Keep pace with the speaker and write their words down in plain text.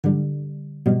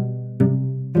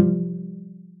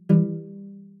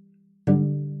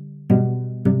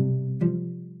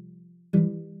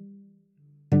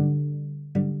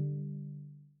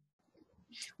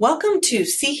Welcome to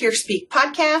See, Hear, Speak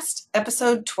podcast,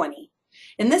 episode 20.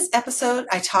 In this episode,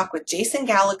 I talk with Jason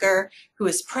Gallagher, who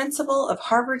is principal of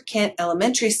Harvard-Kent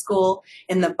Elementary School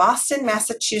in the Boston,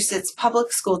 Massachusetts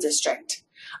Public School District.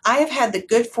 I have had the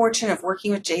good fortune of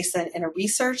working with Jason in a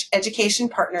research education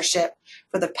partnership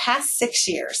for the past 6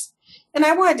 years, and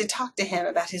I wanted to talk to him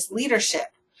about his leadership,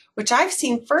 which I've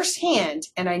seen firsthand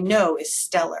and I know is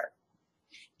stellar.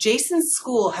 Jason's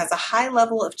school has a high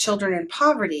level of children in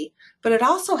poverty, but it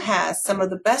also has some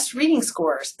of the best reading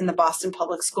scores in the Boston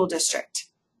Public School District.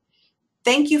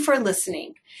 Thank you for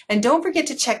listening, and don't forget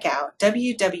to check out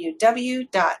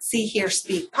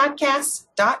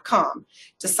www.seehearspeakpodcast.com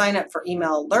to sign up for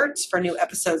email alerts for new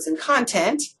episodes and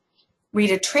content, read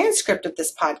a transcript of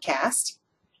this podcast,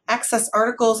 access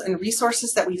articles and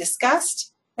resources that we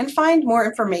discussed, and find more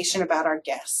information about our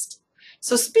guest.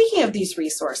 So speaking of these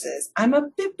resources, I'm a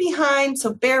bit behind,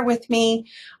 so bear with me.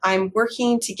 I'm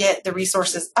working to get the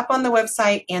resources up on the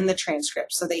website and the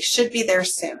transcript, so they should be there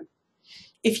soon.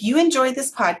 If you enjoyed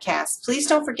this podcast, please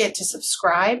don't forget to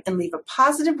subscribe and leave a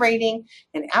positive rating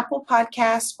in Apple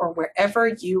Podcasts or wherever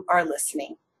you are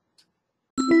listening.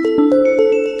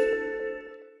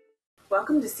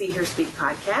 Welcome to See, Hear, Speak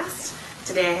podcast.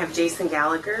 Today I have Jason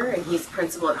Gallagher, and he's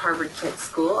principal at Harvard-Kent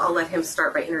School. I'll let him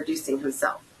start by introducing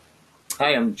himself.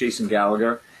 Hi, I'm Jason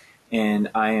Gallagher, and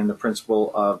I am the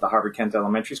principal of the Harvard-Kent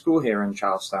Elementary School here in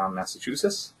Charlestown,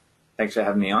 Massachusetts. Thanks for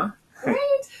having me on. Great.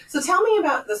 So tell me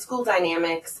about the school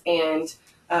dynamics and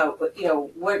what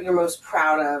you're most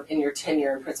proud of in your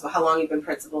tenure in principal, how long you've been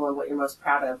principal, and what you're most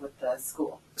proud of with the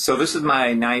school. So this is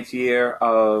my ninth year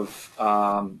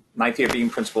being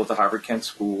principal at the Harvard-Kent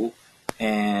School,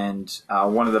 and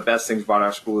one of the best things about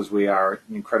our school is we are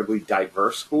an incredibly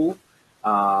diverse school.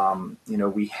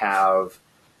 We have,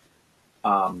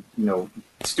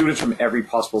 students from every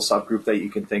possible subgroup that you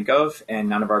can think of, and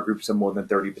none of our groups are more than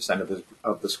 30%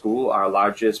 of the school. Our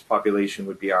largest population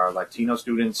would be our Latino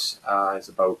students, is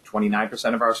about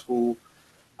 29% of our school.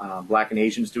 Black and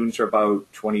Asian students are about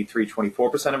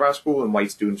 24% of our school, and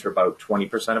white students are about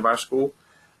 20% of our school.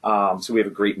 So we have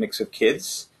a great mix of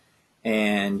kids,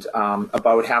 and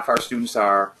about half our students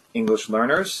are English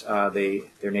learners.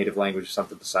 Their native language is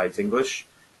something besides English.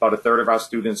 About a third of our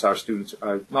students are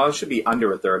it should be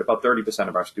under a third. About 30%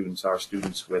 of our students are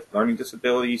students with learning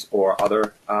disabilities or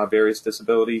other various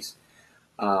disabilities.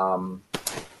 As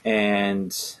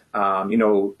far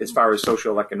as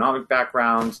socioeconomic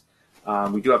backgrounds,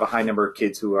 we do have a high number of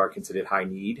kids who are considered high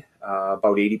need.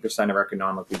 About 80% are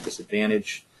economically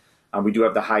disadvantaged. We do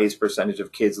have the highest percentage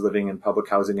of kids living in public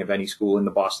housing of any school in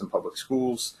the Boston Public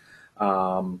Schools.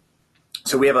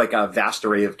 So we have like a vast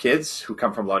array of kids who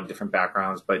come from a lot of different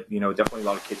backgrounds, but, definitely a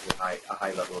lot of kids with a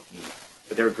high level of need.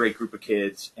 But they're a great group of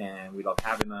kids, and we love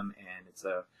having them, and it's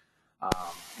our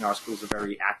school's a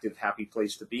very active, happy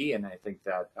place to be, and I think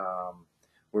that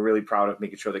we're really proud of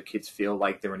making sure that kids feel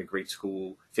like they're in a great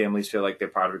school, families feel like they're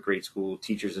part of a great school,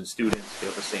 teachers and students feel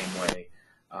the same way.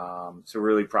 So we're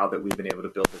really proud that we've been able to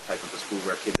build the type of a school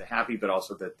where kids are happy, but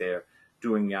also that they're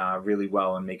doing really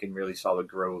well and making really solid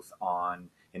growth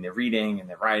in their reading and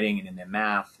their writing and in their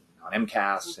math, and on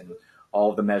MCAS and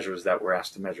all of the measures that we're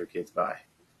asked to measure kids by.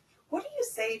 What do you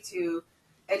say to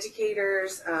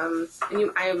educators,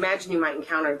 I imagine you might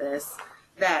encounter this,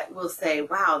 that will say,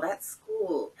 wow, that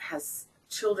school has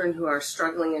children who are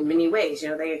struggling in many ways.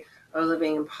 They are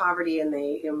living in poverty, and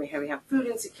they may have food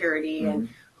insecurity and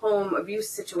home abuse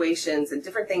situations and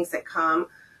different things that come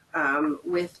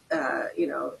with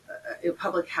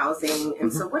public housing.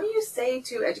 And so what do you say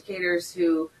to educators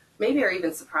who maybe are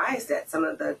even surprised at some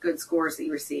of the good scores that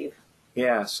you receive?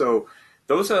 Yeah, so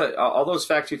those are all those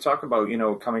facts you talk about,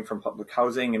 coming from public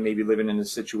housing and maybe living in a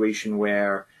situation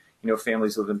where,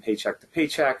 families live in paycheck to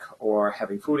paycheck or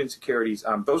having food insecurities.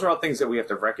 Those are all things that we have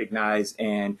to recognize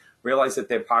and realize that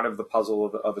they're part of the puzzle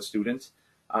of a student,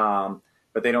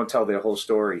 but they don't tell their whole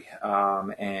story.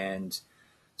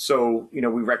 So,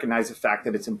 we recognize the fact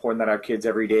that it's important that our kids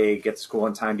every day get to school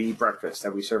on time to eat breakfast,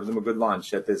 that we serve them a good lunch,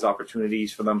 that there's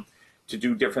opportunities for them to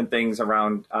do different things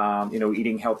around,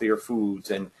 eating healthier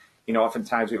foods. And,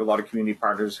 oftentimes we have a lot of community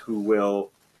partners who will,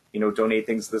 donate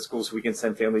things to the school so we can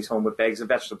send families home with bags of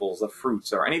vegetables, of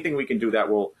fruits, or anything we can do that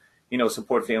will,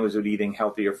 support families with eating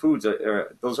healthier foods.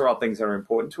 Those are all things that are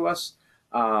important to us.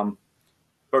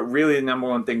 But really, the number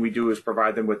one thing we do is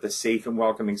provide them with a safe and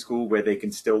welcoming school where they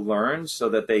can still learn so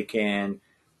that they can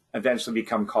eventually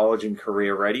become college and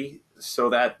career ready, so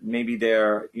that maybe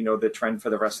the trend for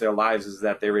the rest of their lives is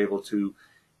that they're able to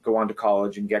go on to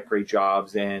college and get great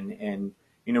jobs and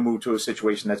move to a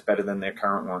situation that's better than their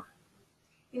current one.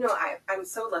 I'm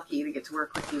so lucky to get to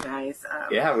work with you guys.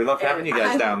 Yeah, we love having you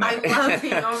guys down there. I love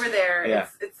being over there. Yeah.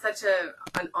 It's such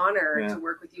an honor to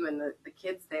work with you and the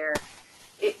kids there.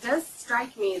 It does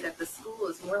strike me that the school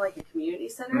is more like a community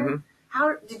center. Mm-hmm.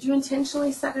 How did you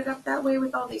intentionally set it up that way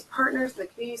with all these partners in the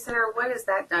community center? What has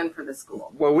that done for the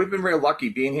school? Well, we've been real lucky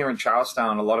being here in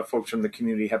Charlestown. A lot of folks from the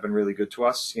community have been really good to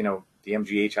us. The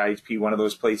MGH IHP, one of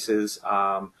those places.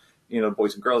 The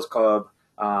Boys and Girls Club,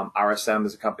 RSM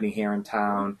is a company here in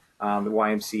town. The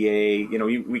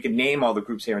YMCA. We could name all the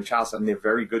groups here in Charlestown. They're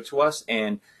very good to us,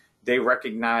 and they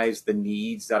recognize the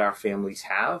needs that our families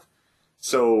have.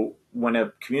 So when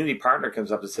a community partner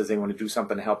comes up and says they want to do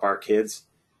something to help our kids,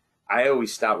 I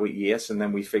always start with yes, and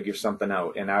then we figure something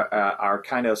out. And our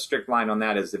kind of strict line on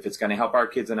that is if it's going to help our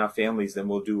kids and our families, then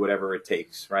we'll do whatever it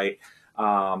takes, right?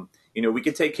 We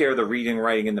can take care of the reading,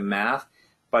 writing, and the math,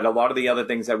 but a lot of the other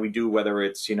things that we do, whether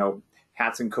it's,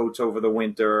 hats and coats over the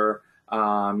winter,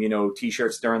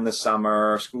 T-shirts during the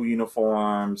summer, school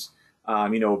uniforms,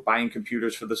 buying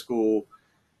computers for the school,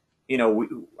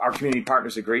 our community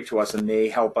partners are great to us, and they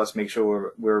help us make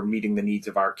sure we're meeting the needs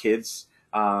of our kids,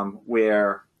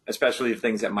 especially the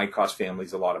things that might cost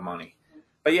families a lot of money.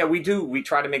 But yeah, we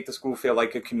try to make the school feel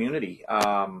like a community.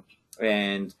 And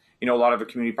a lot of the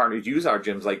community partners use our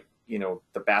gyms, like,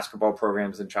 the basketball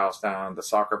programs in Charlestown, the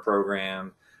soccer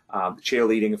program, the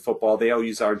cheerleading and football. They all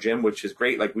use our gym, which is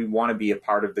great. Like, we want to be a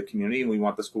part of the community, and we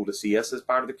want the school to see us as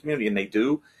part of the community, and they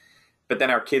do. But then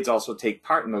our kids also take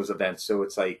part in those events. So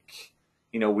it's like,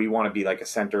 we want to be like a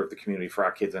center of the community for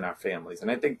our kids and our families. And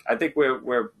I think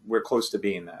we're close to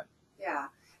being that. Yeah.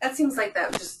 That seems like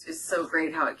that just is so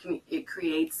great how it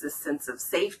creates this sense of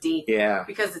safety. Yeah.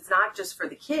 Because it's not just for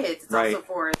the kids, it's also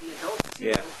for the adults too.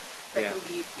 Yeah. That can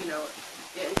be,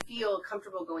 and feel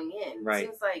comfortable going in. Right. It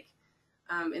seems like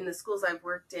in the schools I've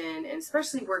worked in, and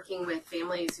especially working with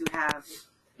families who have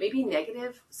maybe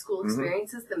negative school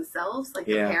experiences themselves, like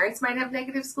the parents might have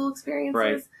negative school experiences.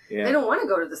 Right. Yeah. They don't want to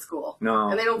go to the school. No.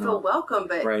 And they don't feel welcome,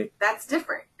 but right. That's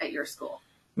different at your school.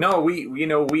 No,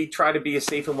 we try to be a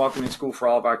safe and welcoming school for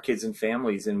all of our kids and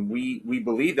families, and we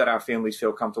believe that our families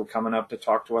feel comfortable coming up to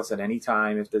talk to us at any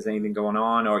time if there's anything going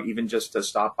on, or even just to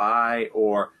stop by,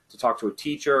 or to talk to a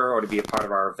teacher, or to be a part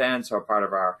of our events, or part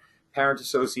of our parent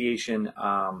association.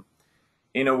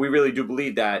 We really do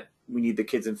believe that we need the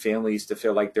kids and families to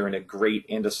feel like they're in a great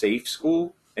and a safe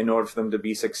school in order for them to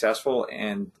be successful,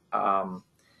 and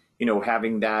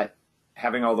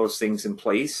having all those things in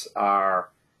place are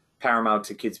paramount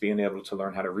to kids being able to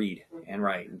learn how to read and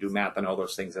write and do math and all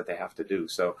those things that they have to do.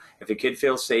 So if a kid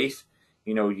feels safe,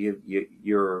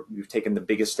 you've taken the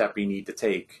biggest step you need to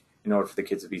take in order for the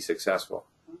kids to be successful.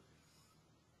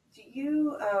 Do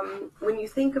you, when you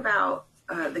think about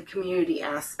the community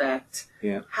aspect,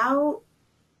 how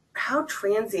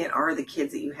transient are the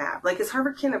kids that you have? Like, is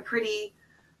Harvard Kent a pretty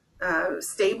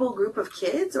stable group of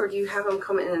kids, or do you have them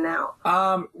come in and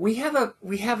out? We have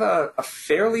a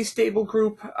fairly stable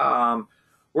group.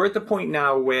 We're at the point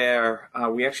now where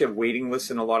we actually have waiting lists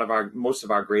in most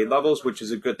of our grade levels, which is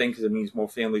a good thing because it means more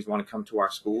families want to come to our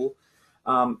school.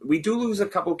 We do lose a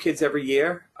couple kids every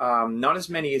year, not as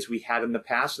many as we had in the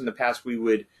past. In the past, we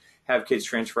would have kids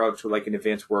transfer out to like an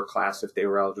advanced work class if they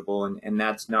were eligible, and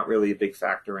that's not really a big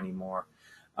factor anymore.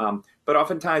 But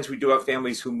oftentimes we do have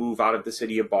families who move out of the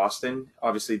city of Boston.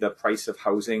 Obviously, the price of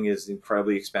housing is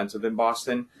incredibly expensive in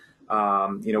Boston.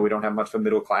 We don't have much of a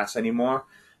middle class anymore.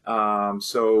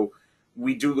 So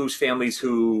we do lose families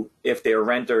who, if they're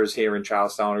renters here in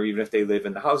Charlestown, or even if they live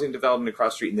in the housing development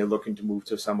across the street and they're looking to move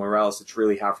to somewhere else, it's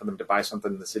really hard for them to buy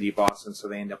something in the city of Boston, so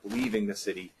they end up leaving the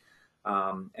city.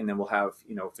 And then we'll have,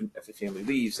 if a family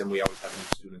leaves, then we always have a new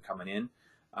student coming in.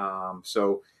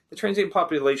 So the transient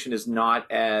population is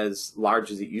not as large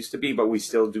as it used to be, but we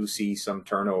still do see some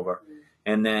turnover.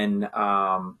 And then,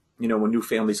 when new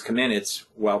families come in, it's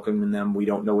welcoming them. We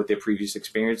don't know what their previous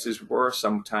experiences were.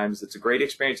 Sometimes it's a great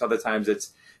experience. Other times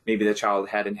it's maybe the child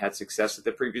hadn't had success at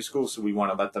the previous school. So we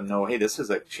want to let them know, hey, this is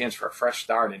a chance for a fresh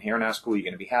start. And here in our school, you're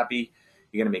going to be happy.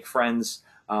 You're going to make friends.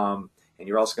 And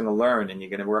you're also going to learn, and you're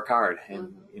going to work hard,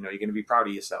 and, you're going to be proud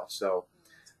of yourself. So,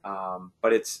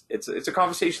 but it's a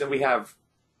conversation that we have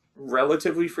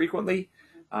relatively frequently.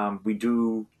 We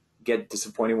do get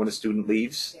disappointed when a student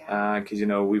leaves because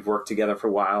we've worked together for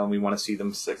a while and we want to see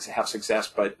them have success,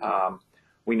 but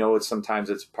we know sometimes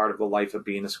it's part of the life of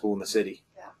being a school in the city.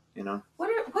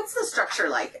 What's the structure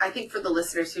like? I think for the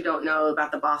listeners who don't know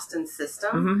about the Boston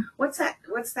system, what's that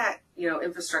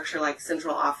infrastructure like,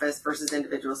 central office versus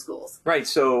individual schools? Right.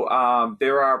 So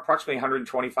there are approximately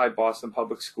 125 Boston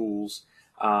public schools.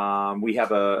 We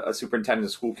have a superintendent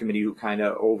of school committee who kind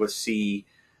of oversee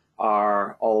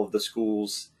are all of the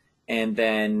schools. And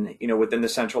then, within the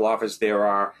central office, there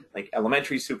are like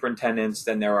elementary superintendents,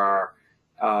 then there are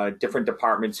different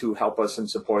departments who help us and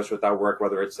support us with our work,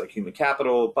 whether it's like human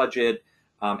capital, budget,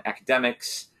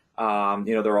 academics,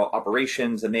 they're all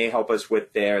operations, and they help us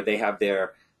with they have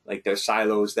their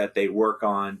silos that they work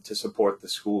on to support the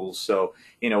schools. So,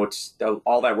 it's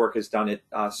all that work is done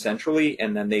centrally,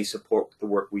 and then they support the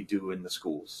work we do in the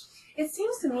schools. It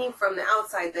seems to me from the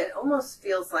outside that it almost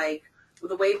feels like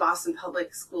the way Boston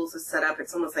Public Schools is set up,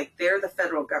 it's almost like they're the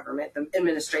federal government, the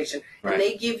administration, and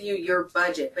they give you your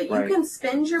budget, but you can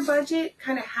spend your budget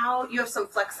kind of how you have some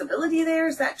flexibility there.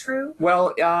 Is that true?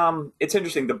 Well, it's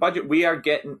interesting. The budget we are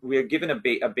given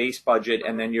a base budget,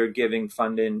 and then your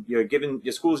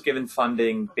school is given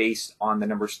funding based on the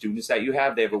number of students that you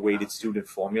have. They have a weighted student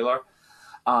formula.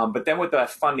 But then with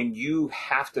that funding, you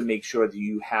have to make sure that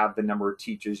you have the number of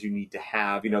teachers you need to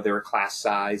have. There are class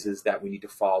sizes that we need to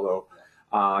follow.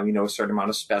 A certain amount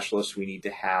of specialists we need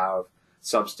to have,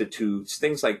 substitutes,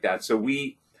 things like that. So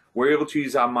we're able to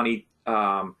use our money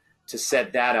to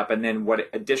set that up. And then what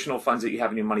additional funds that you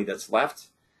have in your money that's left,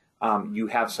 you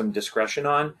have some discretion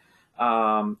on.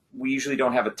 We usually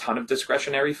don't have a ton of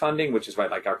discretionary funding, which is why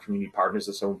our community partners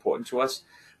are so important to us.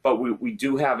 But we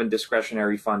do have in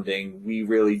discretionary funding. We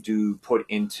really do put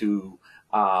into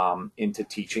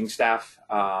teaching staff,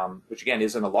 which again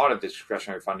isn't a lot of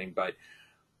discretionary funding, but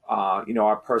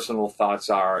our personal thoughts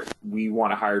are we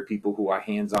want to hire people who are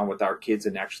hands-on with our kids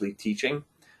and actually teaching,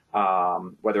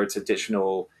 whether it's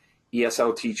additional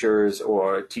ESL teachers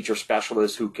or teacher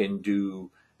specialists who can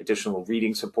do additional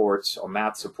reading supports or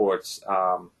math supports.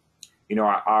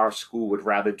 Our school would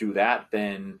rather do that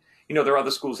than, there are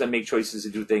other schools that make choices to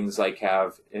do things like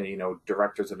have,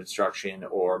 directors of instruction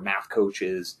or math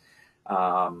coaches.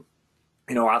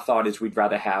 Our thought is we'd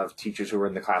rather have teachers who are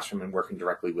in the classroom and working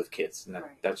directly with kids. And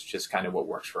that's just kind of what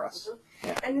works for us. Mm-hmm.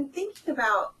 Yeah. And in thinking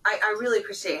about, I really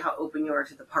appreciate how open you are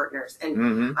to the partners.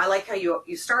 And I like how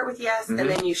you start with yes, and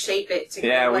then you shape it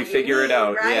to we figure it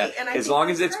out. Right? Yeah. And as long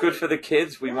as it's good for the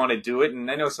kids, we want to do it. And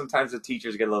I know sometimes the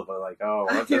teachers get a little bit like, oh,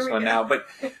 what's this one now?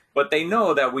 But they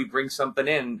know that we bring something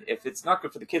in. If it's not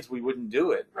good for the kids, we wouldn't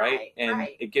do it. Right. And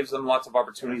it gives them lots of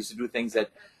opportunities to do things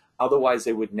that otherwise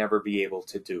they would never be able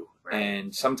to do.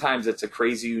 And sometimes it's a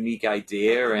crazy, unique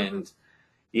idea, and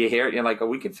you hear it, and you're like, oh,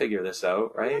 we can figure this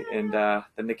out, right? And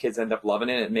then the kids end up loving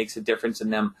it. It makes a difference in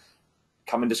them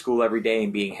coming to school every day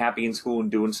and being happy in school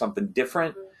and doing something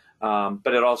different.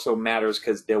 But it also matters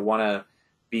because they want to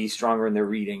be stronger in their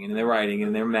reading and in their writing and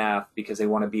in their math because they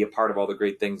want to be a part of all the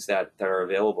great things that are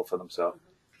available for them. So,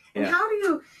 and how do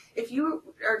you, if you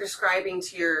are describing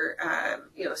to your,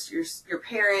 your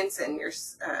parents and your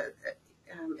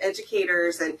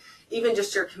educators and even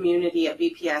just your community at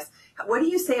BPS, what do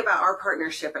you say about our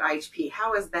partnership at IHP?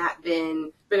 How has that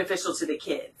been beneficial to the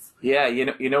kids? Yeah,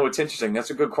 it's interesting.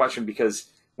 That's a good question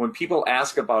because when people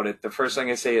ask about it, the first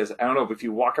thing I say is, I don't know, but if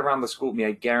you walk around the school with me,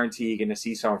 I guarantee you're going to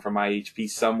see someone from IHP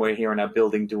somewhere here in our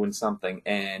building doing something.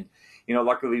 And,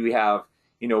 luckily we have,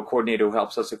 a coordinator who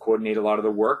helps us to coordinate a lot of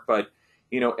the work, but,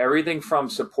 everything from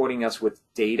supporting us with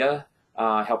data,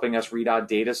 helping us read our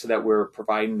data so that we're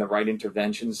providing the right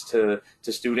interventions to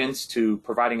students, to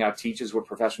providing our teachers with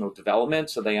professional development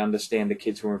so they understand the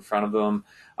kids who are in front of them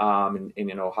and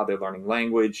how they're learning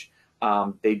language.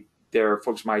 There are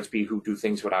folks from IHP who do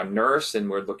things with our nurse, and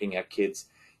we're looking at kids,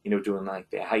 doing like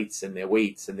their heights and their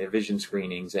weights and their vision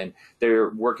screenings, and they're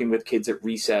working with kids at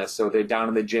recess. So they're down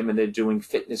in the gym and they're doing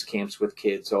fitness camps with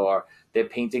kids, or they're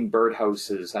painting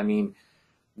birdhouses. I mean,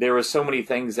 there are so many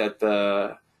things that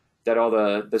all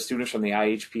the students from the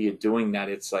IHP are doing that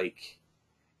it's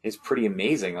pretty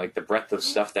amazing, like the breadth of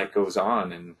stuff that goes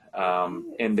on.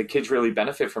 And the kids really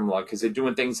benefit from a lot because they're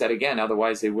doing things that, again,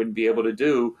 otherwise they wouldn't be able to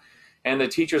do. And the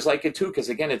teachers like it too, because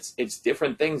again, it's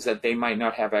different things that they might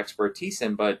not have expertise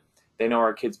in, but they know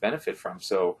our kids benefit from.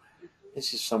 So there's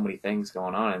just so many things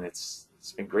going on, and it's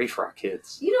been great for our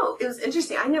kids. It was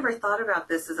interesting. I never thought about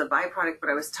this as a byproduct, but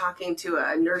I was talking to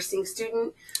a nursing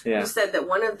student who said that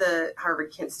one of the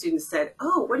Harvard Kent students said,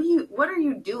 "Oh, what are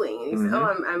you doing?" And he said, "Oh,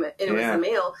 and it was a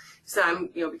male." So I'm,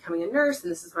 becoming a nurse,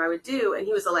 and this is what I would do. And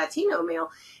he was a Latino male.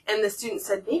 And the student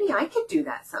said, "Maybe I could do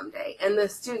that someday." And the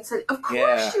student said, "Of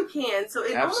course you can." So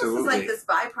it almost is like this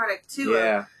byproduct too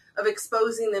of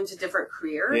exposing them to different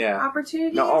career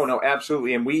opportunities. No,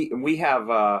 absolutely. And we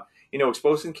have.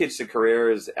 Exposing kids to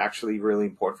career is actually really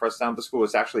important for us down at the school.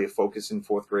 It's actually a focus in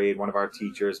fourth grade. One of our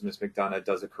teachers, Ms. McDonough,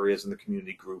 does a careers in the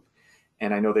community group.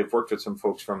 And I know they've worked with some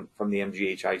folks from the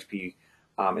MGH IHP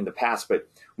in the past. But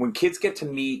when kids get to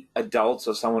meet adults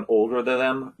or someone older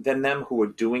than them who are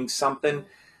doing something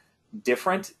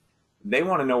different, they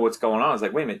want to know what's going on. It's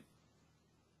like, wait a minute,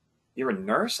 you're a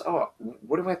nurse? Oh,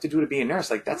 what do I have to do to be a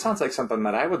nurse? Like, that sounds like something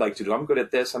that I would like to do. I'm good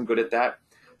at this. I'm good at that.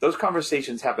 Those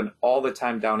conversations happen all the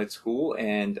time down at school,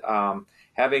 and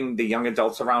having the young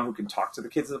adults around who can talk to the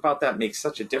kids about that makes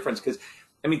such a difference. Because,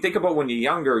 I mean, think about when you're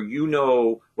younger, you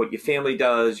know what your family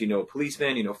does, you know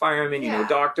policemen, you know firemen, you know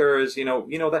doctors, you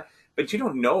know that, but you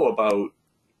don't know about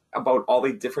all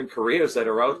the different careers that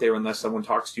are out there unless someone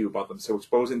talks to you about them. So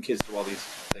exposing kids to all these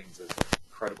things is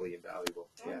incredibly invaluable.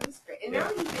 That's great. And now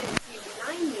you've been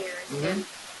 9 years, and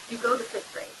you go to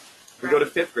 5th grade. We go to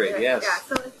 5th grade, yes.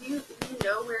 Yeah. So if you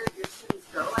know where your students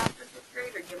go after 5th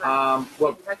grade, or give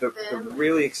well, the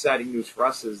really exciting news for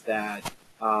us is that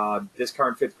this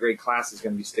current 5th grade class is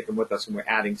going to be sticking with us, and we're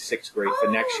adding 6th grade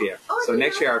for next year. So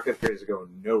next year our 5th graders are going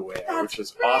nowhere, which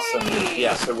is awesome.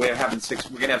 Yeah, so we're going to have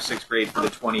 6th grade for the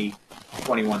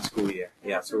 2021 school year.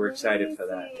 Yeah, so we're excited for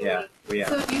that. Yeah, we are.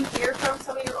 So do you hear from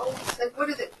some of your old, like, what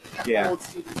is it? Old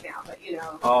students now, but you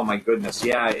know. Oh my goodness,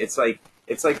 yeah, it's like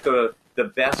the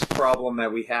best problem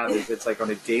that we have is it's like on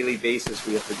a daily basis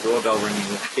we have the doorbell ringing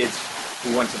with kids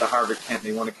who went to the Harvard Kent.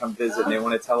 They want to come visit, and they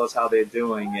want to tell us how they're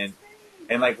doing,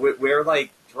 and like we're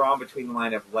like drawn between the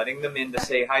line of letting them in to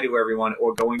say hi to everyone,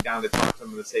 or going down to talk to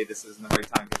them to say this isn't the right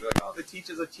time, because they're like, oh, the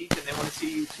teachers are teaching, they want to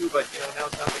see you too, but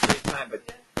now's not the great time.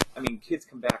 But I mean, kids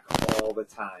come back all the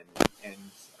time, and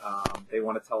they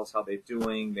want to tell us how they're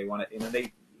doing. They want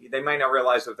to, they might not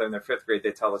realize that they're in their 5th grade.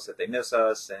 They tell us that they miss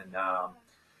us, and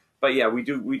but yeah, we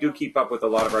do keep up with a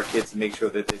lot of our kids to make sure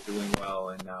that they're doing well,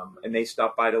 and they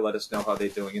stop by to let us know how they're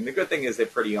doing. And the good thing is they're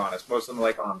pretty honest. Most of them are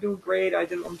like, oh, I'm doing great.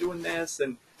 I'm doing this,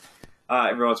 and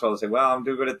every once in a while they say, well, I'm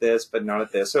doing good at this, but not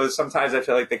at this. So sometimes I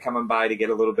feel like they're coming by to get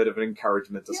a little bit of an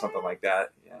encouragement or something like that.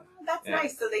 Yeah. That's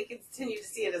nice. So they continue to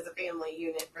see it as a family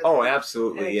unit for them. Oh,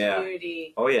 absolutely, and a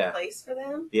community place for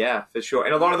them. Yeah, for sure.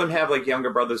 And a lot of them have like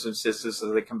younger brothers and sisters,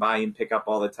 so they come by and pick up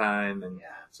all the time, and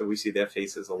so we see their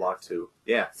faces a lot too.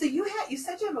 Yeah. So you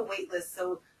said you have a wait list.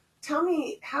 So tell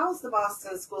me, how's the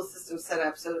Boston school system set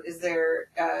up? So is there,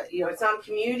 it's not a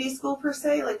community school per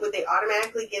se. Like, would they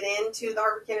automatically get into the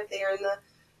Harvard Kent if they are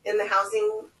in the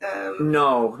housing?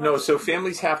 No. So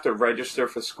families have to register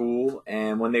for school,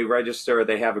 and when they register,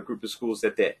 they have a group of schools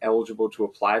that they're eligible to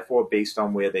apply for based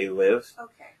on where they live.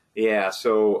 Okay. Yeah.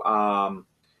 So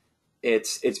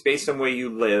it's based on where you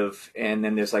live, and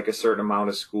then there's like a certain amount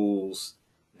of schools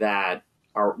that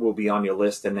will be on your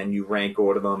list, and then you rank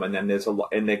order them, and then there's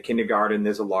in the kindergarten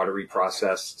there's a lottery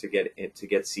process to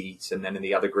get seats, and then in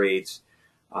the other grades,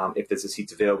 if there's a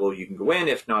seats available, you can go in.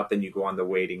 If not, then you go on the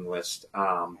waiting list.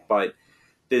 But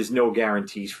there's no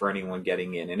guarantees for anyone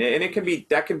getting in, and it can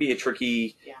be a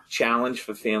tricky challenge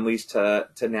for families to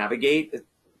navigate,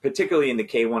 particularly in the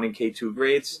K1 and K2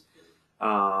 grades.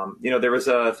 There is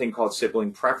a thing called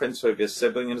sibling preference. So if you have a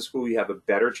sibling in a school, you have a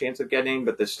better chance of getting in,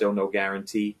 but there's still no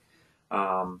guarantee.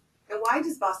 And why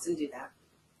does Boston do that?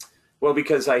 Well,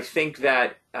 because I think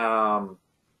that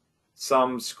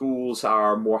some schools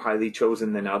are more highly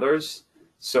chosen than others.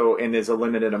 So, and there's a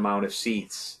limited amount of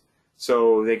seats.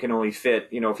 So they can only fit,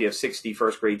 if you have 60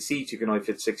 first grade seats, you can only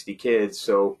fit 60 kids.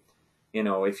 So,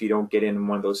 if you don't get in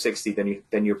one of those 60,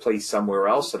 then you're placed somewhere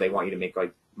else. So they want you to make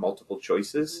like multiple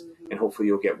choices, and hopefully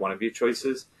you'll get one of your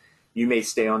choices. You may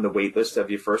stay on the wait list of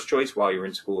your first choice while you're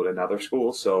in school at another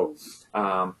school. So,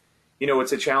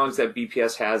 it's a challenge that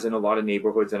BPS has in a lot of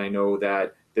neighborhoods, and I know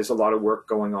that there's a lot of work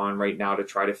going on right now to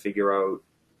try to figure out,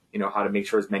 how to make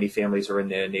sure as many families are in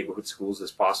their neighborhood schools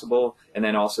as possible, and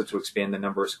then also to expand the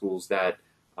number of schools that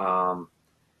are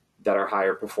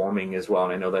higher performing as well.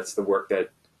 And I know that's the work that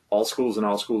all schools and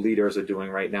all school leaders are doing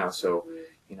right now. So,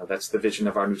 that's the vision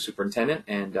of our new superintendent,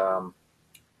 and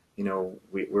we're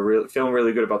really feeling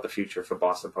really good about the future for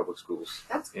Boston Public Schools.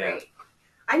 That's great. Yeah.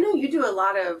 I know you do a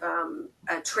lot of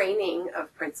training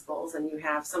of principals, and you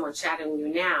have someone shadowing you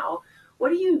now. What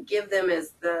do you give them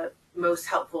as the most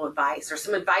helpful advice, or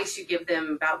some advice you give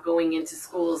them about going into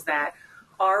schools that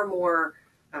are more,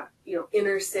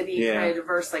 inner city, kind of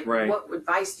diverse? Like, what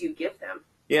advice do you give them?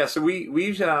 Yeah, so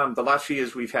we've the last few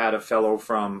years we've had a fellow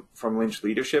from Lynch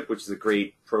Leadership, which is a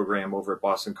great program over at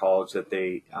Boston College that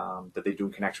they do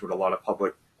in connection with a lot of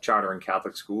public charter and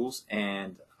Catholic schools.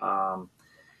 And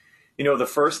the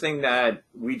first thing that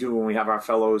we do when we have our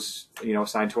fellows,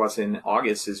 assigned to us in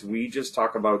August is we just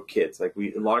talk about kids. Like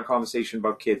a lot of conversation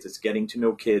about kids. It's getting to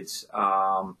know kids.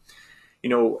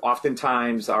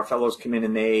 Oftentimes our fellows come in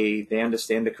and they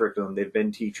understand the curriculum. They've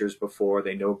been teachers before.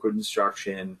 They know good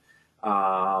instruction.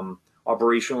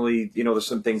 Operationally, there's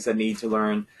some things that need to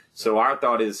learn. So our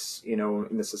thought is,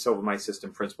 and this is Silver, my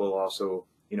assistant principal, also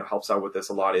helps out with this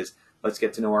a lot is let's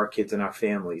get to know our kids and our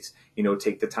families.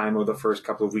 Take the time over the first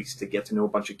couple of weeks to get to know a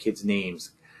bunch of kids'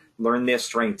 names, learn their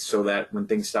strengths so that when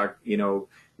things start,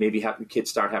 maybe kids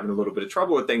start having a little bit of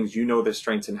trouble with things, their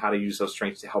strengths and how to use those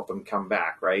strengths to help them come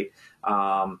back, right?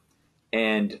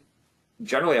 And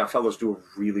generally our fellows do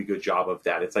a really good job of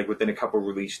that. It's like within a couple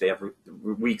of weeks, they have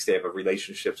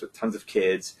relationships with tons of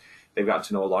kids. They've gotten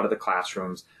to know a lot of the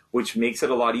classrooms, which makes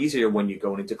it a lot easier when you're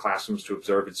going into classrooms to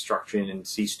observe instruction and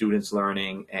see students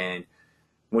learning. And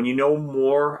when you know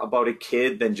more about a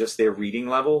kid than just their reading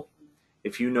level,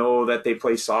 if you know that they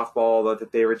play softball, or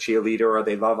that they're a cheerleader, or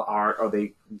they love art, or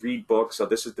they read books, or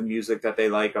this is the music that they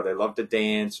like, or they love to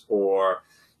dance, or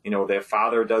their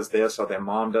father does this or their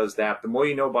mom does that, the more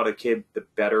you know about a kid, the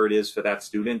better it is for that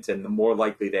student and the more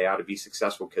likely they are to be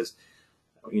successful because,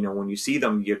 when you see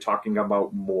them, you're talking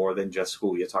about more than just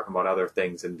school. You're talking about other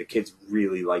things and the kids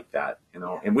really like that,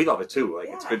 and we love it too.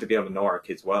 It's good to be able to know our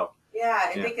kids well. Yeah,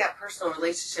 I think that personal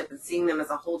relationship and seeing them as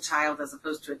a whole child as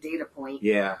opposed to a data point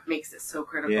makes it so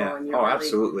critical. Yeah. And you're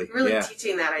absolutely. Really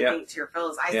teaching that, I think, to your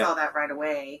fellows. I saw that right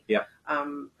away. Yeah.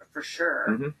 For sure.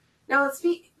 Mm-hmm. Now, let's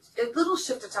be a little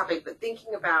shift of topic, but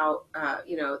thinking about,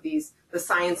 the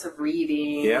science of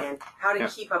reading and how to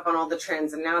keep up on all the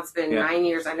trends. And now it's been 9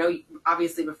 years. I know,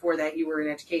 obviously, before that you were in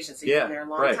education, so you've been there a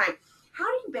long time. How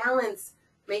do you balance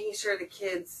making sure the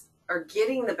kids are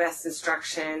getting the best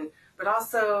instruction, but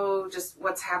also just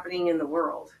what's happening in the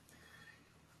world?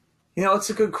 It's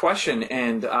a good question.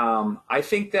 And I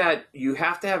think that you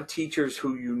have to have teachers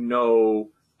who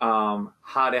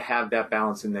how to have that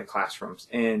balance in their classrooms.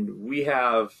 And we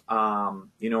have,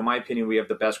 in my opinion, we have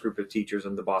the best group of teachers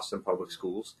in the Boston Public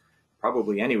Schools.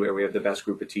 Probably anywhere we have the best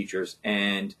group of teachers.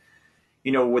 And,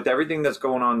 with everything that's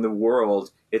going on in the world,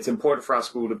 it's important for our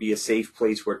school to be a safe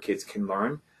place where kids can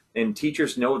learn. And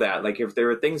teachers know that. Like, if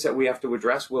there are things that we have to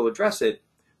address, we'll address it.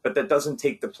 But that doesn't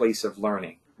take the place of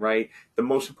learning, right? The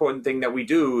most important thing that we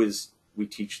do is we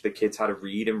teach the kids how to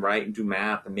read and write and do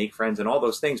math and make friends and all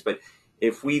those things. But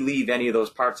if we leave any of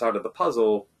those parts out of the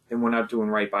puzzle, then we're not doing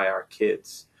right by our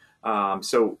kids.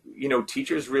 So,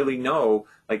 teachers really know,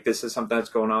 like, this is something that's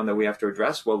going on that we have to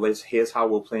address. Well, here's how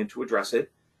we'll plan to address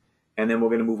it. And then we're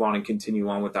going to move on and continue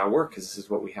on with our work because this is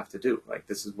what we have to do. Like,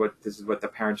 this is what the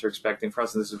parents are expecting from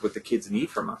us, and this is what the kids need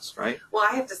from us, right? Well,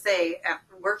 I have to say,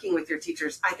 working with your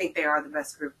teachers, I think they are the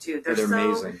best group too. They're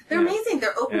amazing. They're amazing.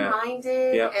 They're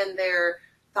open-minded and they're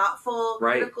thoughtful,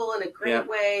 critical in a great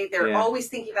way. They're always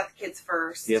thinking about the kids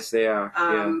first. Yes, they are.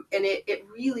 And it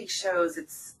really shows.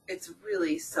 It's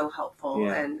really so helpful,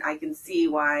 and I can see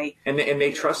why. And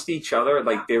they trust each other.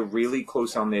 Like, they're really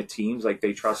close on their teams. Like,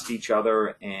 they trust each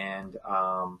other, and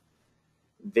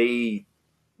they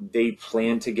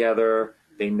plan together.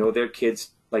 They know their kids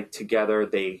together.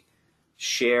 They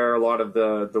share a lot of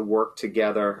the work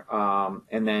together,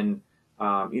 and then.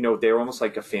 They're almost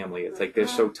like a family. It's like they're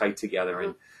so tight together,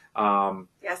 and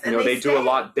they do a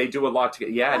lot. They do a lot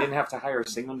together. Yeah, I didn't have to hire a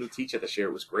single new teacher this year.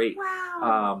 It was great.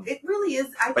 Wow, it really is.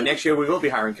 But next year we will be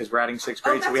hiring because we're adding 6th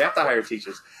grade, so we have to hire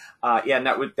teachers. And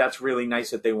that's really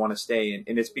nice that they want to stay,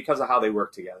 and it's because of how they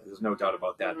work together. There's no doubt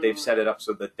about that. They've set it up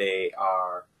so that they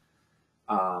are.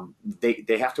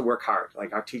 They have to work hard.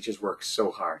 Like, our teachers work so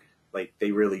hard. Like,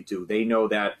 they really do. They know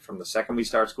that from the second we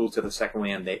start school to the second we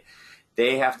end,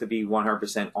 they have to be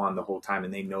 100% on the whole time,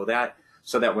 and they know that,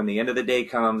 so that when the end of the day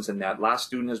comes and that last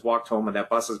student has walked home and that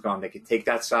bus is gone, they can take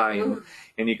that sigh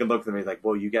and you can look at them and be like,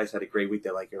 well, you guys had a great week.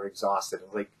 They're like, you're exhausted.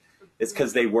 Like, it's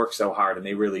because they work so hard, and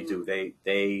they really do. They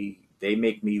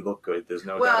make me look good. There's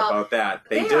no doubt about that.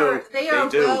 They do. They are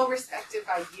well respected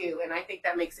by you, and I think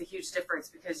that makes a huge difference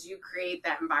because you create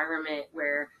that environment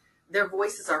where their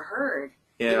voices are heard.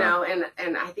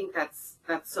 And I think that's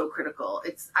so critical.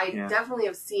 I definitely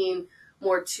have seen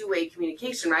more two-way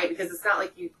communication, right? Because it's not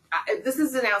like this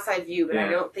is an outside view, but I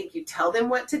don't think you tell them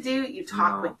what to do. You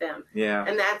talk with them. Yeah.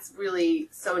 And that's really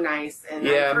so nice. And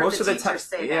most of the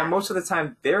time, most of the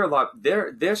time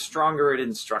they're stronger at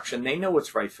instruction. They know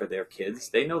what's right for their kids.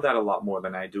 They know that a lot more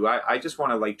than I do. I just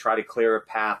want to try to clear a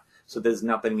path so there's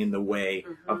nothing in the way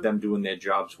of them doing their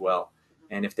jobs well.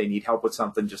 And if they need help with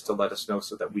something, just to let us know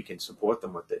so that we can support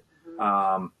them with it.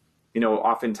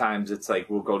 Oftentimes it's like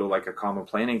we'll go to a common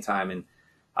planning time and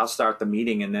I'll start the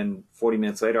meeting and then 40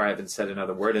 minutes later I haven't said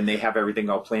another word and they have everything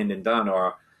all planned and done.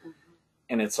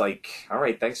 And it's like, all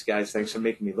right, thanks guys. Thanks for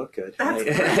making me look good. That's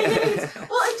great. Well,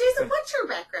 and Jason, what's your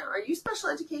background? Are you special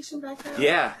education background?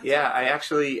 Yeah. I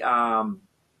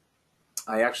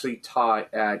actually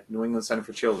taught at New England Center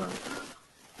for Children,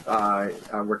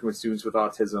 working with students with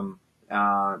autism.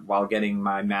 While getting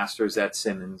my master's at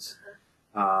Simmons.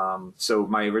 So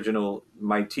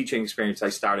my teaching experience, I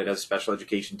started as a special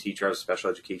education teacher. I was a special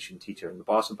education teacher in the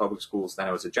Boston Public Schools. Then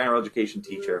I was a general education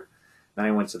teacher. Then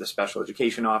I went to the special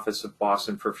education office of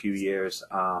Boston for a few years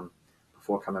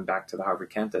before coming back to the Harvard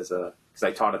Kent because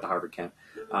I taught at the Harvard Kent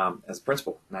as a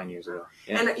principal 9 years ago.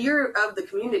 Yeah. And you're of the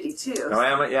community too. Oh,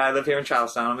 I live here in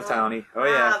Charlestown. I'm a townie. Oh,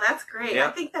 yeah. Wow, that's great. Yeah.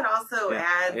 I think that also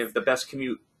adds. I have the best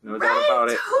commute. No Right, doubt about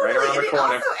it. totally. Right around the And it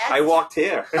corner. also adds I walked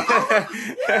here.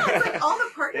 It's like all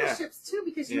the partnerships too,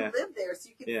 because you live there, so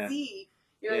you can see.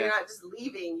 You're not just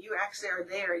leaving. You actually are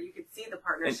there. You can see the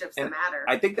partnerships that matter.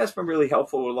 I think that's been really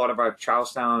helpful with a lot of our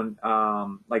Charlestown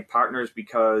partners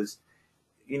because,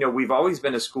 we've always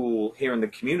been a school here in the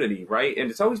community, right? And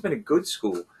it's always been a good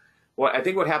school. Well, I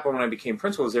think what happened when I became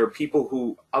principal is there were people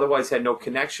who otherwise had no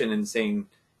connection and saying,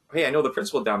 hey, I know the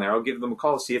principal down there. I'll give them a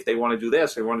call, see if they want to do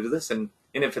this or want to do this. And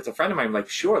if it's a friend of mine, I'm like,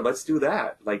 sure, let's do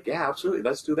that. Like, yeah, absolutely,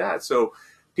 let's do that. So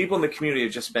people in the community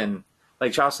have just been,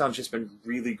 Charlestown's just been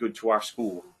really good to our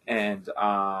school. And,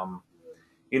 and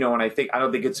I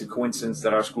don't think it's a coincidence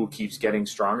that our school keeps getting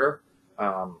stronger.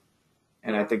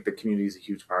 And I think the community is a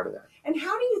huge part of that. And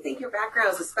how do you think your background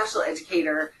as a special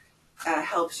educator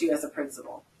helps you as a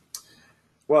principal?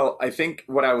 Well, I think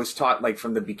what I was taught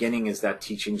from the beginning is that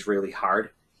teaching's really hard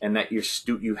and that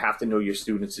you have to know your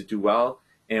students to do well.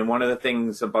 And one of the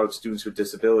things about students with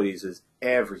disabilities is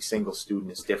every single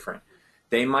student is different.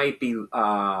 They might be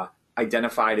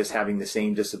identified as having the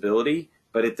same disability,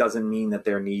 but it doesn't mean that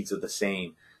their needs are the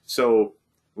same. So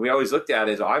we always looked at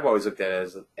it, I've always looked at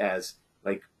it as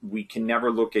we can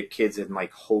never look at kids in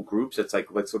whole groups. It's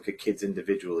let's look at kids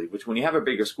individually, which when you have a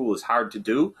bigger school is hard to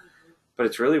do, but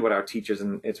it's really what our teachers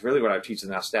and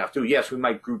our staff do. Yes, we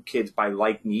might group kids by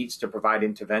like needs to provide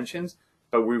interventions,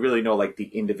 but we really know the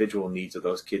individual needs of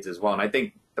those kids as well. And I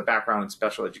think the background in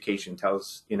special education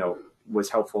was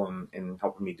helpful in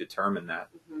helping me determine that.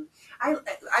 Mm-hmm.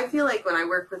 I feel like when I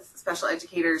work with special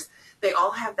educators, they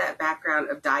all have that background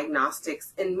of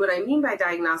diagnostics. And what I mean by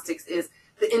diagnostics is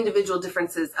the individual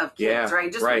differences of kids,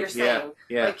 right? Just what you're saying.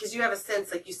 Yeah. Because you have a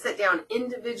sense, you sit down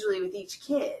individually with each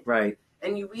kid. Right.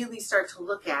 And you really start to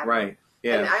look at it. Right.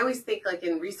 Yeah. And I always think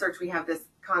in research we have this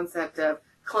concept of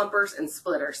clumpers and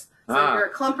splitters. So if you're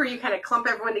a clumper, you kind of clump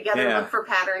everyone together and look for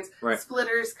patterns. Right.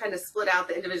 Splitters kind of split out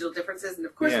the individual differences. And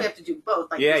of course we have to do both,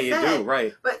 you said. do,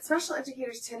 right. But special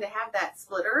educators tend to have that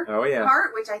splitter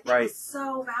part, which I think is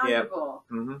so valuable,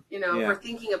 for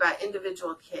thinking about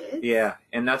individual kids. Yeah.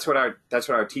 And that's what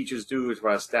our teachers do, is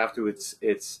what our staff do. It's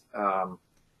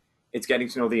getting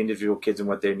to know the individual kids and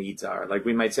what their needs are.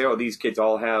 We might say, oh, these kids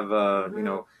all have,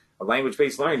 a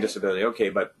language-based learning disability.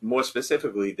 Okay, but more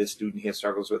specifically, this student here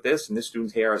struggles with this, and this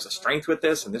student here has a strength with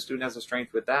this, and this student has a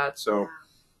strength with that. So,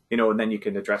 and then you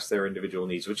can address their individual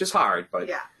needs, which is hard, but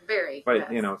very.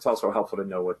 But it's also helpful to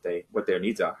know what their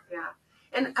needs are. Yeah,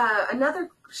 and another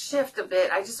shift a bit.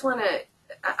 I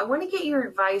want to get your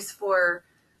advice for.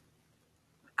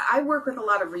 I work with a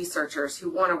lot of researchers who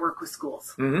want to work with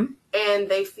schools, and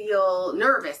they feel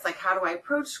nervous. How do I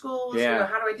approach schools? Yeah.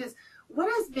 How do I do this?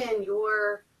 What has been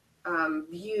your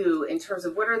view in terms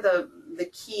of what are the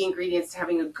key ingredients to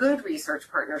having a good research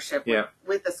partnership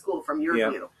with the school from your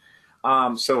view?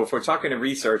 So if we're talking to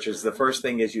researchers, the first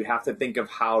thing is you have to think of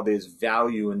how there's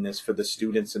value in this for the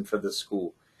students and for the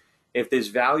school. If there's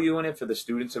value in it for the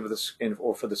students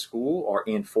or for the school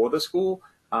and for the school,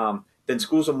 then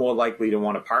schools are more likely to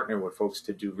want to partner with folks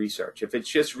to do research. If it's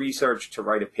just research to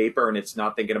write a paper and it's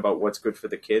not thinking about what's good for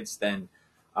the kids, then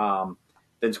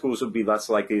schools would be less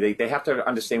likely. They have to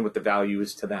understand what the value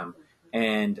is to them.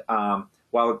 And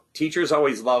while teachers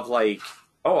always love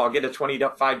I'll get a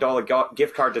 $25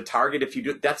 gift card to Target if you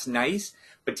do, that's nice.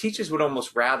 But teachers would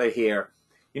almost rather hear,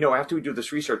 after we do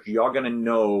this research, you're going to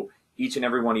know each and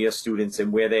every one of your students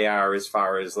and where they are as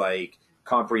far as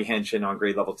comprehension on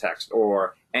grade level text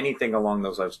or anything along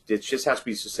those lines. It just has to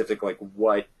be specific,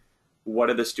 what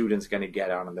are the students going to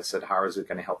get out of this and how is it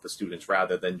going to help the students,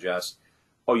 rather than just,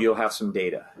 oh, you'll have some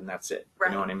data and that's it. Right.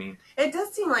 You know what I mean? It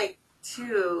does seem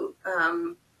too,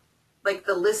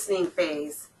 the listening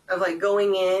phase of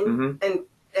going in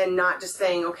and not just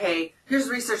saying, okay, here's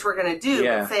research we're going to do,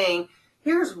 but saying,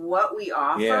 here's what we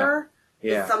offer.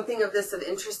 Is something of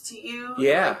interest to you?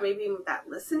 Yeah. Maybe that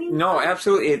listening? No,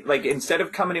 absolutely. Instead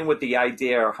of coming in with the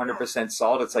idea 100%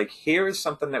 solid, it's here is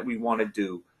something that we want to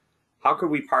do. How could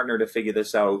we partner to figure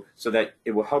this out so that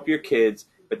it will help your kids,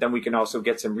 but then we can also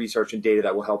get some research and data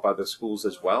that will help other schools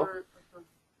as well?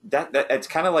 That it's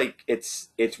kind of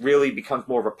it really becomes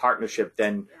more of a partnership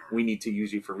than we need to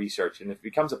use you for research. And if it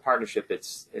becomes a partnership,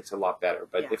 it's a lot better.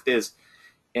 But if there's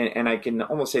and I can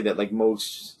almost say that like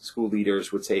most school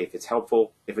leaders would say, if it's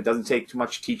helpful, if it doesn't take too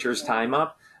much teachers' time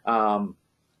up,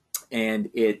 and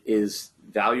it is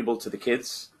valuable to the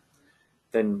kids,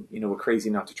 then, we're crazy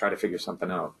not to try to figure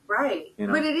something out. Right.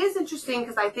 But it is interesting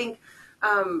because I think,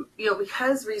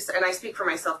 because research, and I speak for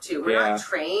myself too, we're not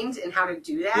trained in how to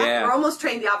do that. Yeah. We're almost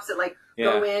trained the opposite, like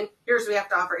go in, here's what we have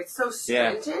to offer. It's so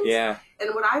stringent. Yeah.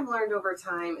 And what I've learned over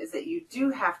time is that you do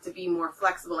have to be more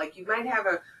flexible. Like you might have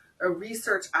a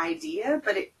research idea,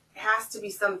 but it has to be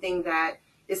something that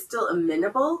is still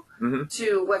amenable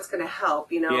to what's going to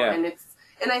help, Yeah.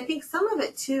 And I think some of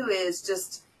it too is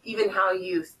just even how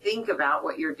you think about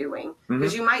what you're doing.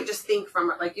 Because you might just think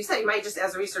from, like you said, you might just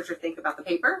as a researcher think about the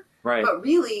paper. Right. But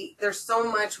really, there's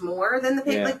so much more than the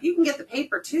paper. Yeah. Like you can get the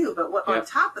paper too, but what on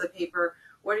top of the paper,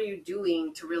 what are you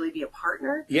doing to really be a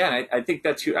partner? Yeah, I think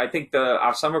that's I think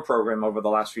our summer program over the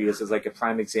last few years is like a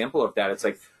prime example of that. It's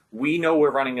like, we know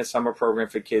we're running a summer program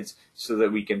for kids so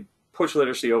that we can push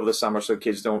literacy over the summer, so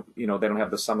kids don't, they don't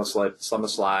have the summer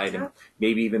slide, and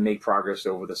maybe even make progress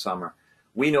over the summer.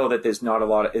 We know that there's not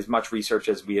as much research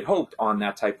as we had hoped on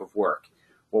that type of work.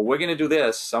 Well, we're going to do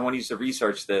this. Someone needs to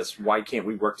research this. Why can't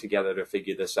we work together to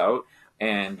figure this out?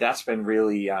 And that's been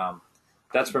really a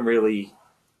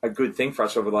good thing for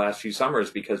us over the last few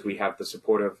summers, because we have the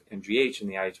support of MGH and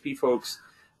the IHP folks,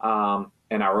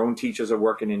 and our own teachers are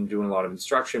working and doing a lot of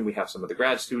instruction. We have some of the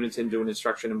grad students in doing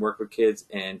instruction and work with kids,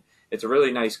 and it's a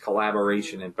really nice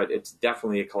collaboration. But it's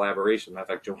definitely a collaboration. In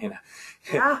fact, Joanna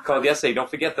called yesterday. Don't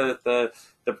forget the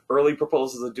early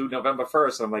proposals are due November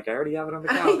 1st. And I'm like, I already have it on the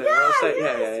calendar.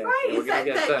 Right. We're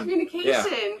It's that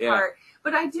communication part.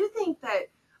 But I do think that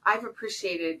I've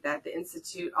appreciated that the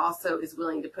Institute also is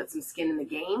willing to put some skin in the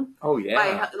game. Oh,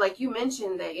 yeah. Like you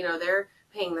mentioned that, they're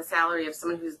paying the salary of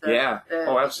someone who's the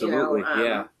absolutely.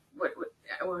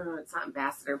 Well, it's not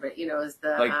ambassador, but is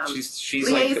the she's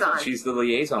liaison. Like she's the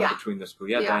liaison between the school.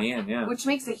 Diane. Yeah, which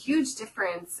makes a huge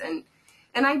difference. And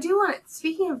I do want.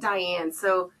 Speaking of Diane,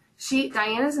 so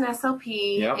Diane is an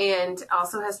SLP and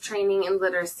also has training in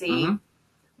literacy.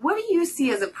 What do you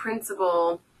see as a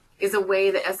principal is a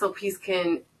way that SLPs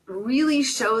can really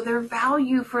show their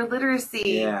value for literacy?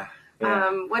 Yeah.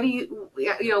 What do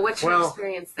what's your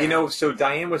experience there? So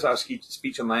Diane was our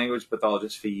speech and language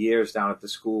pathologist for years down at the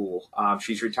school.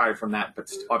 She's retired from that,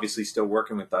 but obviously still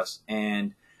working with us.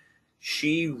 And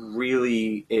she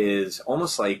really is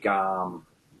almost like,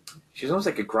 she's almost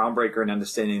like a groundbreaker in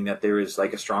understanding that there is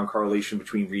like a strong correlation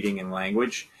between reading and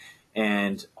language.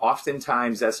 And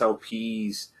oftentimes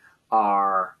SLPs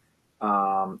are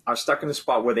stuck in a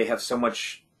spot where they have so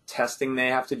much testing they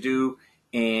have to do,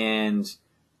 and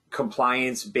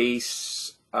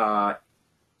compliance-based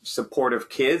support of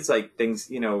kids, like things,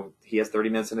 he has 30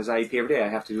 minutes in his IEP every day, I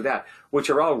have to do that, which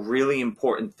are all really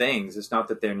important things. It's not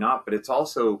that they're not, but it's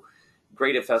also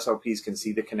great if SLPs can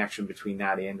see the connection between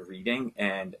that and reading.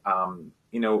 And,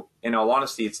 in all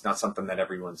honesty, it's not something that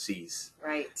everyone sees.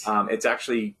 Right. It's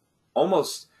actually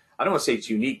almost, I don't want to say it's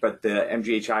unique, but the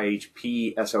MGH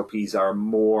IHP SLPs are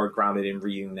more grounded in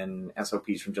reading than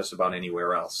SLPs from just about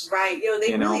anywhere else. Right.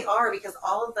 They really are, because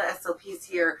all of the SLPs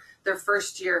here, their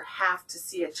first year have to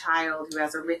see a child who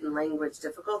has a written language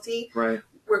difficulty. Right.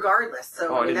 Regardless.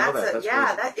 So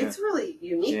it's really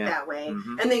unique Yeah. that way.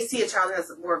 And they see a child who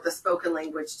has more of the spoken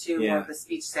language too, more of the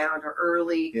speech sound or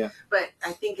early. Yeah. But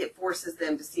I think it forces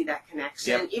them to see that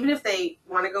connection. Even if they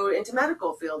want to go into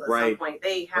medical field at some point,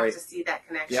 they have to see that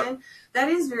connection. Yep. That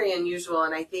is very unusual,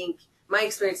 and I think my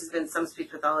experience has been some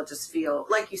speech pathologists feel,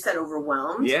 like you said,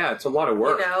 overwhelmed. Yeah, it's a lot of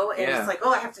work. And it's like,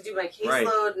 I have to do my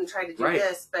caseload and try to do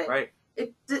this. But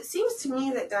it seems to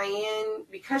me that Diane,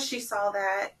 because she saw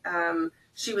that,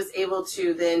 she was able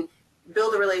to then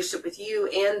build a relationship with you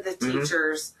and the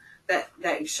teachers that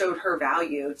showed her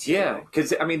value too. Yeah, because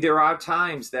there are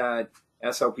times that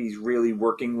SLP's really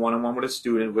working one-on-one with a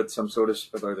student with some sort of,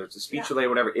 whether it's a speech delay or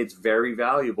whatever, it's very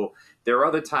valuable. There are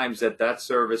other times that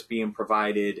service being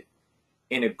provided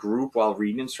in a group while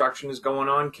reading instruction is going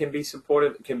on can be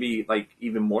supportive, can be like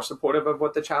even more supportive of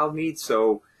what the child needs.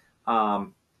 So,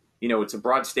 it's a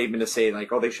broad statement to say like,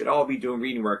 they should all be doing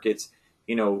reading work. It's,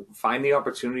 find the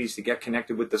opportunities to get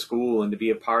connected with the school and to be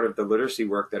a part of the literacy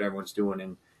work that everyone's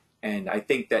doing. And I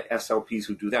think that SLPs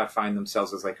who do that find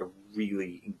themselves as like a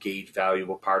really engaged,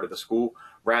 valuable part of the school,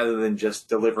 rather than just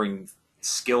delivering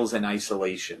skills in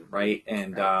isolation, right?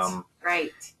 And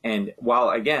and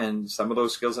while again, some of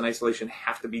those skills in isolation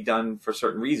have to be done for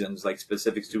certain reasons, like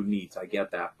specific student needs, I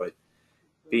get that, but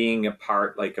being a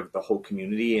part like of the whole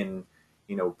community and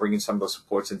bringing some of those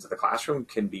supports into the classroom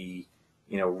can be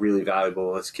really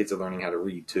valuable as kids are learning how to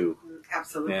read too.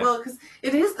 Absolutely. Yeah. Well, because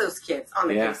it is those kids on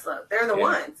the caseload. They're the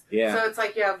ones. Yeah. So it's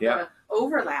like you have the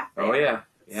overlap there. Oh, yeah.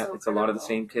 It's a lot of the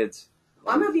same kids.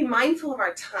 Well, I'm going to be mindful of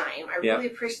our time. I really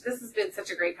appreciate this. Has been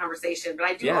such a great conversation, but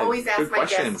I do always ask my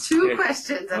guests 2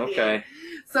 questions at the end.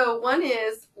 So one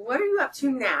is, what are you up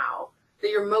to now that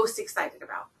you're most excited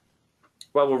about?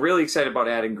 Well, we're really excited about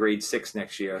adding grade 6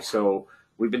 next year. So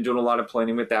we've been doing a lot of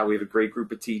planning with that. We have a great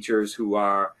group of teachers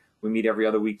we meet every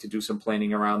other week to do some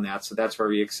planning around that. So that's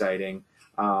very exciting.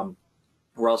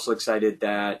 We're also excited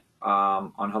that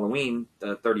on Halloween,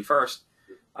 the 31st,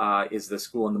 is the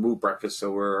School on the Move breakfast.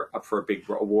 So we're up for a big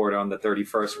award on the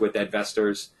 31st with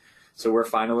Edvestors. So we're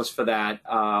finalists for that.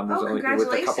 Congratulations.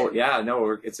 With a couple,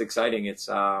 it's exciting. It's,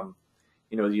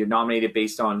 you're nominated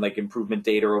based on like improvement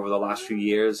data over the last few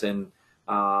years. And,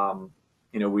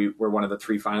 we're one of the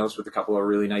 3 finalists with a couple of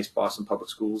really nice Boston public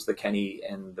schools, the Kenny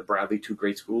and the Bradley, 2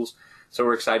 great schools. So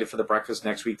we're excited for the breakfast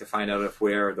next week to find out if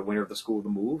we're the winner of the School of the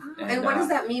Move. And what does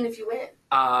that mean if you win?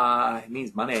 It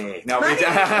means money. No, money?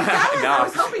 I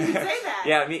was hoping you'd say that.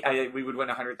 Yeah, we would win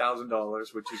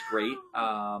 $100,000, which is great.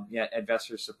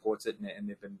 Edvestors supports it, and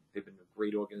they've been a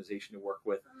great organization to work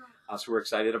with. So we're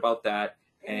excited about that.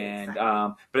 And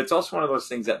but it's also one of those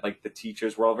things that like the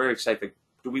teachers, we're all very excited.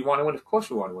 Do we want to win? Of course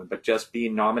we want to win. But just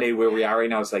being nominated where we are right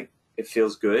now is like, it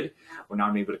feels good. We're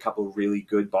nominated with a couple of really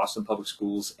good Boston public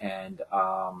schools. And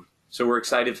so we're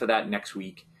excited for that next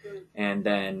week. And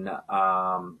then,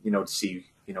 to see,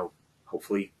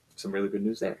 hopefully some really good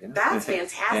news there. That's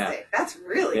fantastic. That's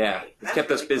really great. It's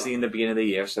kept us busy in the beginning of the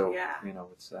year. So,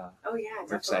 it's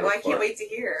we're excited. Well, I can't wait to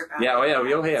hear about it.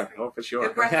 We'll hear. Oh, for sure.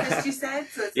 The breakfast, you said?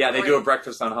 So it's they do a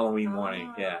breakfast on Halloween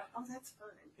morning. Oh, that's fun.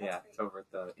 It's over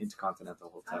at the Intercontinental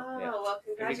Hotel. Well,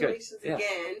 congratulations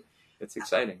again. It's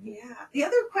exciting. The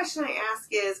other question I ask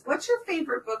is, what's your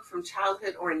favorite book from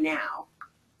childhood or now?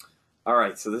 All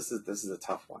right, so this is a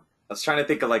tough one. I was trying to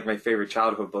think of like my favorite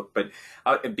childhood book, but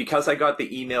because I got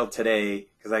the email today,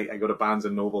 because I go to Barnes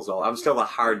and Nobles I'm still a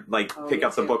hard pick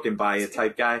up the book and buy it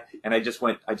type guy. And I just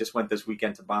went this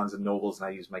weekend to Barnes and Nobles and I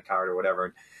used my card or whatever.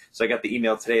 And so I got the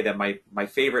email today that my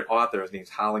favorite author, his name's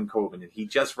Harlan Coben, and he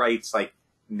just writes like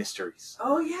mysteries.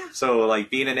 Oh yeah. So like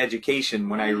being in education,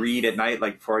 when I read at night,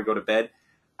 like before I go to bed,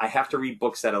 I have to read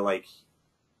books that are like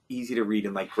easy to read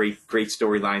and like great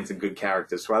storylines and good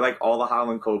characters. So I like all the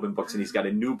Harlan Coben books, and he's got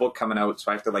a new book coming out,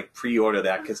 so I have to like pre-order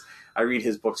that because I read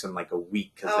his books in like a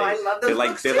week. Cause I love those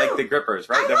books they're like the grippers,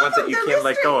 right? The ones that you can't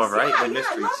let go of, right? The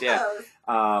mysteries,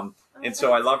 and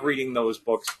so I love reading those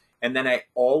books. And then I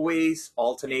always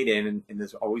alternate in, and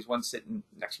there's always one sitting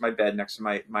next to my bed, next to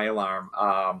my alarm.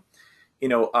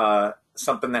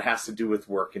 Something that has to do with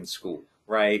work in school,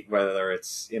 right? Whether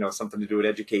it's, something to do with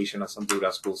education or something to do with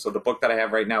our school. So the book that I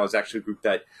have right now is actually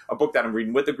a book that I'm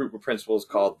reading with a group of principals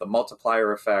called The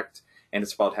Multiplier Effect. And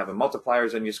it's about having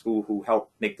multipliers in your school who help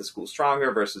make the school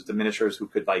stronger versus diminishers who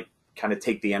could like kind of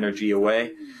take the energy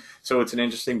away. So it's an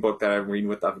interesting book that I'm reading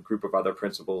with a group of other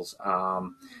principals.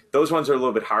 Those ones are a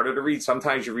little bit harder to read.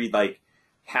 Sometimes you read like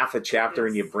half a chapter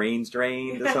and your brain's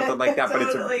drained or something like that.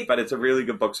 Totally. But it's a really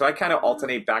good book. So I kind of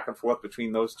alternate back and forth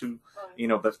between those two.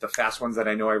 The fast ones that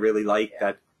I know I really like.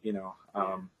 That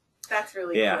That's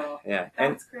really cool. Yeah,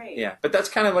 that's great. Yeah, but that's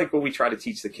kind of like what we try to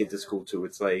teach the kids at school too.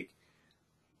 It's like,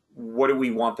 what do we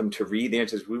want them to read? The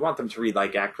answer is we want them to read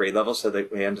like at grade level so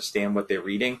that they understand what they're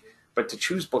reading. But to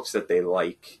choose books that they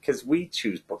like, because we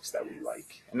choose books that we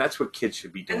like, and that's what kids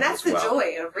should be doing. And that's the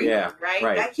joy of reading,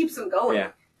 right? That keeps them going.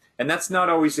 Yeah. And that's not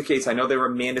always the case. I know there are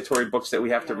mandatory books that we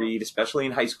have to read, especially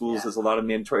in high schools. There's a lot of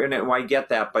mandatory, and I get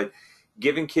that. But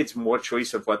giving kids more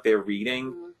choice of what they're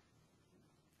reading,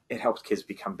 it helps kids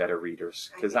become better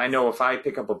readers. Because I know if I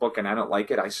pick up a book and I don't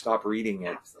like it, I stop reading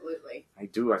it. Absolutely. I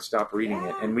do. I stop reading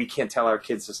it. And we can't tell our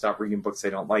kids to stop reading books they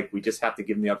don't like. We just have to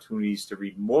give them the opportunities to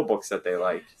read more books that they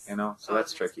like. So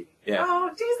that's tricky. Yeah. Oh,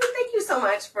 Jason, thank you so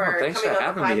much for thanks coming for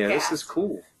having me here. This is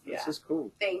cool. Yeah. This is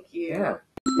cool. Thank you. Yeah.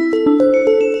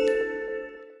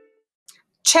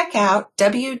 Check out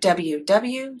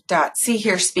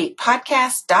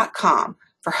www.seehearspeakpodcast.com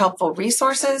for helpful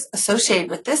resources associated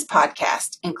with this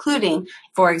podcast, including,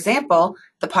 for example,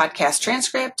 the podcast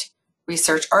transcript,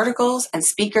 research articles, and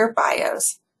speaker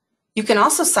bios. You can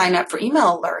also sign up for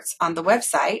email alerts on the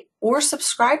website or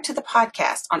subscribe to the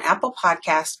podcast on Apple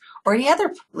Podcasts or any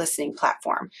other listening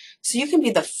platform so you can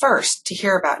be the first to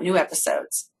hear about new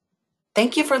episodes.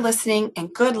 Thank you for listening,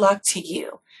 and good luck to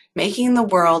you, making the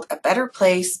world a better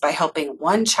place by helping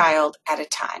one child at a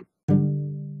time.